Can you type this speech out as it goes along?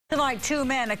Tonight, two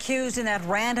men accused in that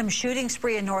random shooting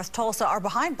spree in North Tulsa are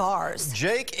behind bars.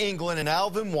 Jake England and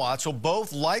Alvin Watts will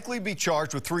both likely be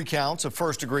charged with 3 counts of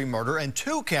first-degree murder and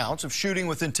 2 counts of shooting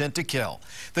with intent to kill.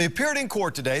 They appeared in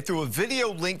court today through a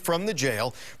video link from the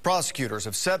jail. Prosecutors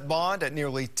have set bond at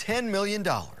nearly $10 million.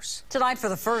 Tonight, for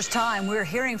the first time, we're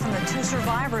hearing from the 2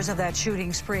 survivors of that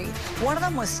shooting spree. One of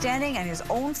them was standing on his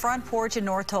own front porch in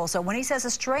North Tulsa when he says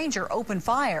a stranger opened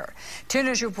fire. 2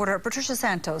 News reporter Patricia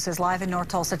Santos is live in North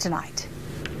Tulsa tonight.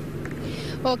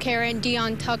 Well, Karen,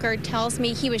 Dion Tucker tells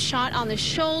me he was shot on the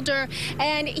shoulder,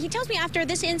 and he tells me after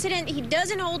this incident he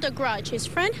doesn't hold a grudge. His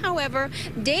friend, however,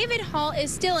 David Hall,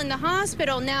 is still in the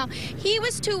hospital. Now, he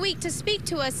was too weak to speak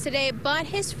to us today, but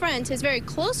his friends, his very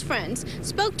close friends,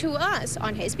 spoke to us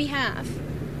on his behalf.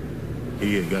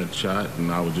 He had got shot,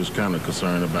 and I was just kind of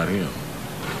concerned about him.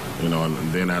 You know,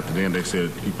 and then after then they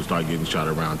said people started getting shot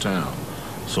around town.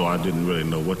 So I didn't really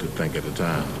know what to think at the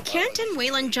time. Kent and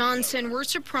Waylon Johnson were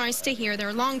surprised to hear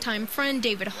their longtime friend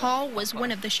David Hall was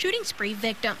one of the shooting spree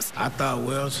victims. I thought,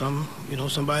 well, somebody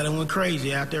that went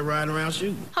crazy out there riding around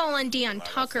shooting. Hall and Dion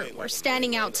Tucker were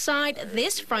standing outside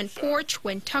this front porch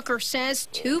when Tucker says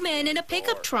 2 men in a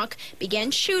pickup truck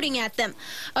began shooting at them.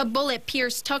 A bullet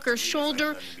pierced Tucker's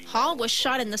shoulder. Hall was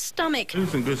shot in the stomach.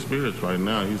 He's in good spirits right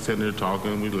now. He's sitting there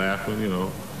talking, we laughing, you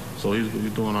know. So he's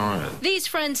doing all right. These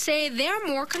friends say they're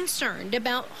more concerned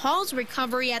about Hall's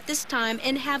recovery at this time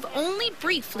and have only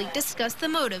briefly discussed the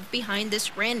motive behind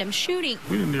this random shooting.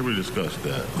 We didn't really discuss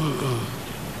that.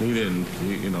 He didn't,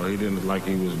 he didn't like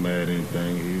he was mad or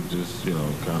anything. He just,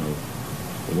 kind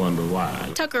of wondered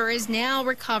why. Tucker is now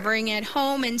recovering at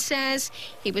home and says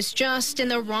he was just in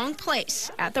the wrong place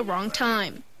at the wrong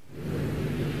time.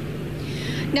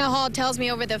 Now, Hall tells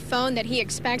me over the phone that he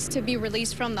expects to be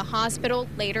released from the hospital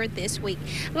later this week.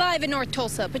 Live in North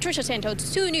Tulsa, Patricia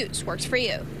Santos, 2 News works for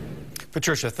you.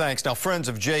 Patricia, thanks. Now, friends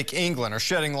of Jake England are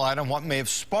shedding light on what may have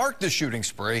sparked the shooting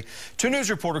spree. 2 News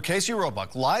reporter Casey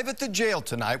Roebuck live at the jail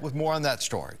tonight with more on that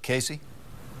story. Casey?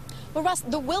 Well, Russ,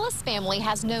 the Willis family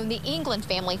has known the England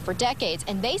family for decades,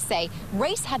 and they say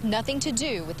race had nothing to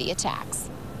do with the attacks.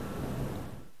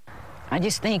 I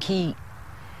just think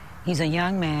he's a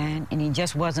young man, and he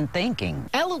just wasn't thinking.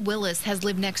 Ella Willis has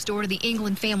lived next door to the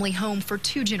England family home for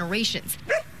 2 generations.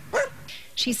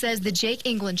 She says the Jake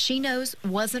England she knows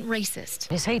wasn't racist.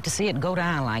 I just hate to see it go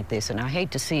down like this, and I hate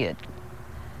to see it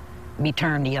be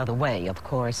turned the other way. Of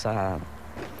course,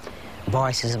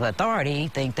 voices of authority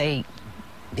think they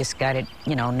just got it,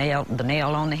 nailed the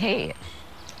nail on the head.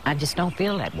 I just don't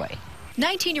feel that way.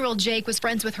 19-year-old Jake was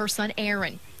friends with her son,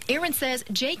 Aaron. Aaron says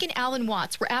Jake and Alvin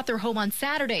Watts were at their home on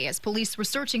Saturday as police were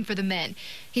searching for the men.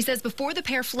 He says before the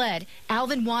pair fled,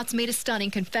 Alvin Watts made a stunning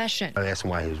confession. I asked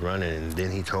him why he was running, and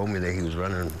then he told me that he was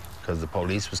running because the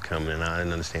police was coming, and I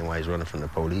didn't understand why he was running from the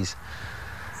police.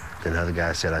 Then another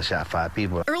guy said I shot 5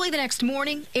 people. Early the next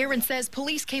morning, Aaron says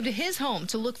police came to his home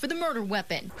to look for the murder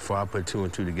weapon. Before I put 2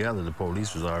 and 2 together, the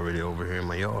police was already over here in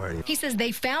my yard. He says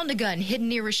they found a gun hidden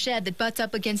near a shed that butts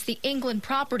up against the England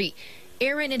property.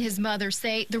 Aaron and his mother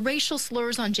say the racial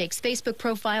slurs on Jake's Facebook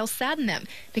profile sadden them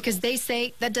because they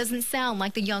say that doesn't sound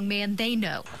like the young man they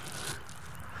know.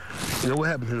 What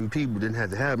happened to them people didn't have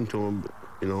to happen to him, but,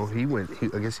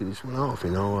 I guess he just went off,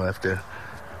 after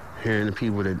hearing the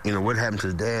people that, what happened to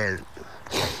his dad.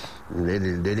 They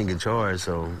didn't get charged,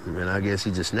 so I guess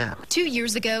he just snapped. 2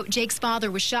 years ago, Jake's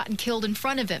father was shot and killed in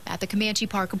front of him at the Comanche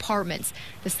Park Apartments.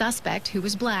 The suspect, who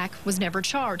was black, was never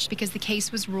charged because the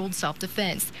case was ruled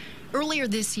self-defense. Earlier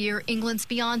this year, England's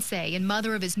fiancée and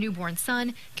mother of his newborn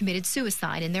son committed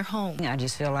suicide in their home. I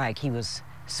just feel like he was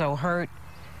so hurt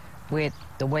with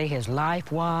the way his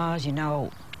life was,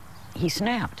 he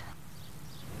snapped.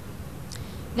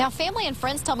 Now, family and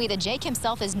friends tell me that Jake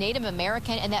himself is Native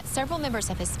American and that several members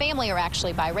of his family are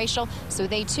actually biracial, so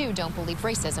they too don't believe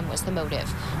racism was the motive.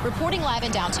 Reporting live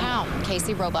in downtown,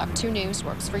 Casey Roebuck, 2 News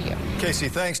works for you. Casey,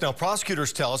 thanks. Now,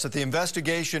 prosecutors tell us that the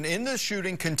investigation in the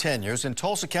shooting continues, and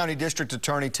Tulsa County District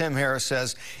Attorney Tim Harris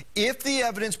says if the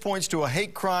evidence points to a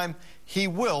hate crime, he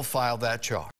will file that charge.